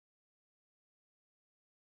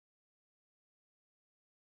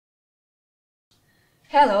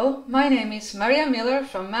Hello, my name is Maria Miller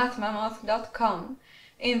from mathmammoth.com.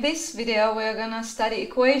 In this video we're gonna study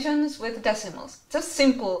equations with decimals, just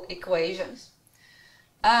simple equations.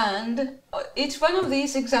 And each one of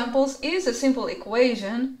these examples is a simple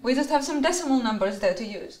equation, we just have some decimal numbers there to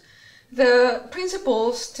use. The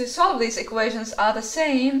principles to solve these equations are the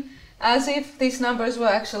same as if these numbers were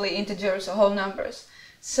actually integers or whole numbers.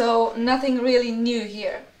 So nothing really new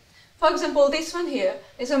here. For example, this one here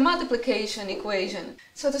is a multiplication equation.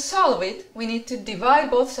 So to solve it, we need to divide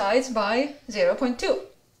both sides by 0.2.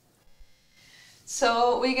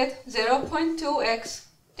 So we get 0.2x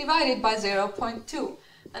divided by 0.2.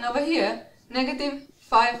 And over here, negative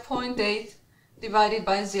 5.8 divided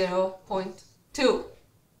by 0.2.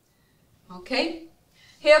 Okay?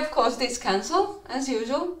 Here, of course, these cancel, as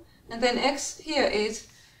usual. And then x here is,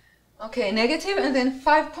 negative, and then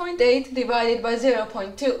 5.8 divided by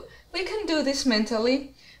 0.2. We can do this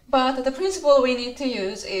mentally, but the principle we need to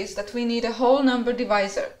use is that we need a whole number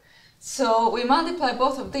divisor. So we multiply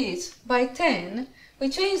both of these by 10. We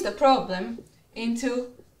change the problem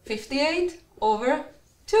into 58 over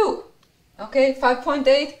 2. Okay,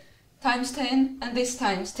 5.8 times 10 and this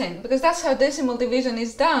times 10, because that's how decimal division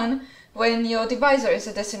is done when your divisor is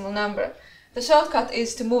a decimal number. The shortcut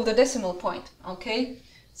is to move the decimal point, okay?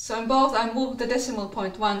 So in both I move the decimal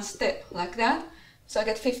point one step, like that. So I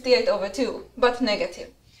get 58 over 2, but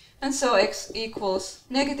negative. And so x equals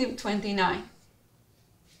negative 29.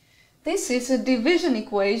 This is a division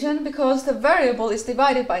equation because the variable is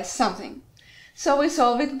divided by something. So we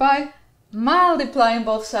solve it by multiplying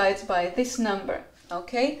both sides by this number.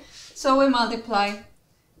 Okay? So we multiply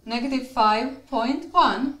negative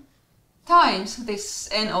 5.1 times this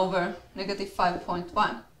n over negative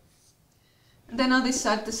 5.1. And then on this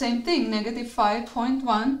side the same thing, negative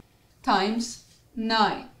 5.1 times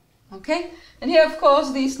 9. Okay? And here, of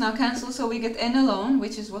course, these now cancel, so we get n alone,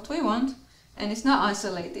 which is what we want, and it's now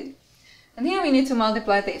isolated. And here we need to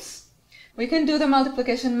multiply this. We can do the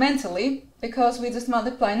multiplication mentally, because we just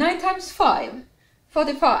multiply 9 times 5,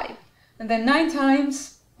 45, and then 9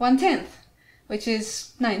 times 1/10, which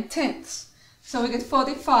is 9/10. So we get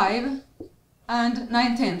 45 and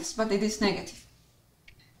 9/10, but it is negative.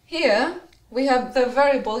 Here, we have the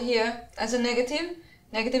variable here as a negative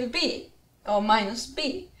b, or minus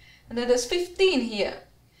b. And then there's 15 here.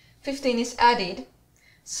 15 is added.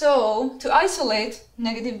 So to isolate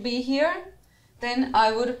negative b here, then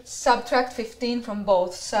I would subtract 15 from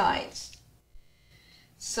both sides.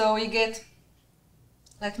 So we get,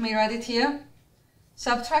 let me write it here,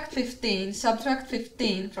 subtract 15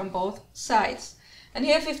 from both sides. And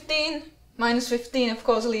here 15 minus 15 of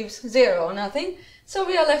course leaves 0 or nothing. So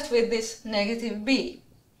we are left with this negative b.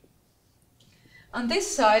 On this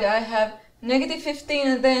side I have negative 15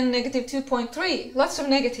 and then negative 2.3, lots of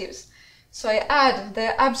negatives. So I add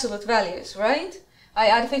their absolute values, right? I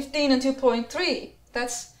add 15 and 2.3,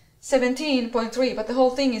 that's 17.3, but the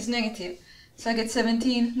whole thing is negative. So I get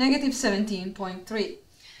negative 17.3.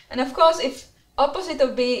 And of course, if opposite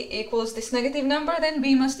of b equals this negative number, then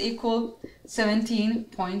b must equal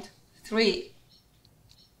 17.3.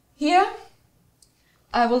 Here,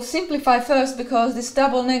 I will simplify first because this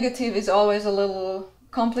double negative is always a little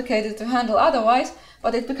complicated to handle otherwise,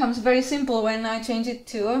 but it becomes very simple when I change it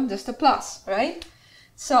to just a plus, right?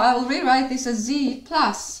 So I will rewrite this as z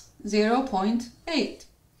plus 0.8.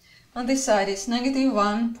 On this side is negative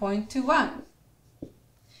 1.21.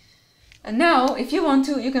 And now, if you want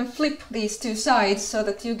to, you can flip these two sides so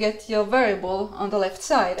that you get your variable on the left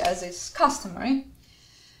side, as is customary.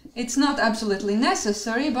 It's not absolutely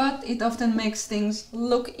necessary, but it often makes things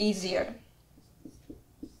look easier.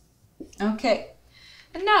 Okay.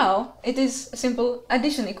 And now it is a simple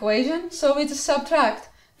addition equation, so we just subtract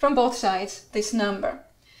from both sides this number.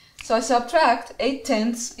 So I subtract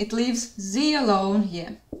 8/10, it leaves z alone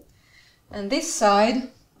here. And this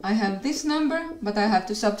side, I have this number, but I have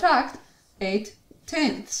to subtract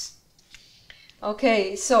 8/10.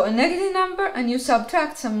 Okay, so a negative number and you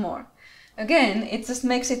subtract some more. Again, it just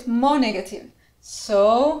makes it more negative.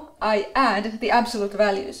 So I add the absolute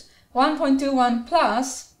values. 1.21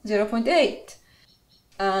 plus 0.8.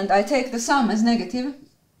 And I take the sum as negative,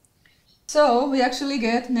 so we actually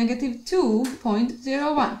get negative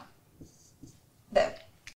 2.01. There.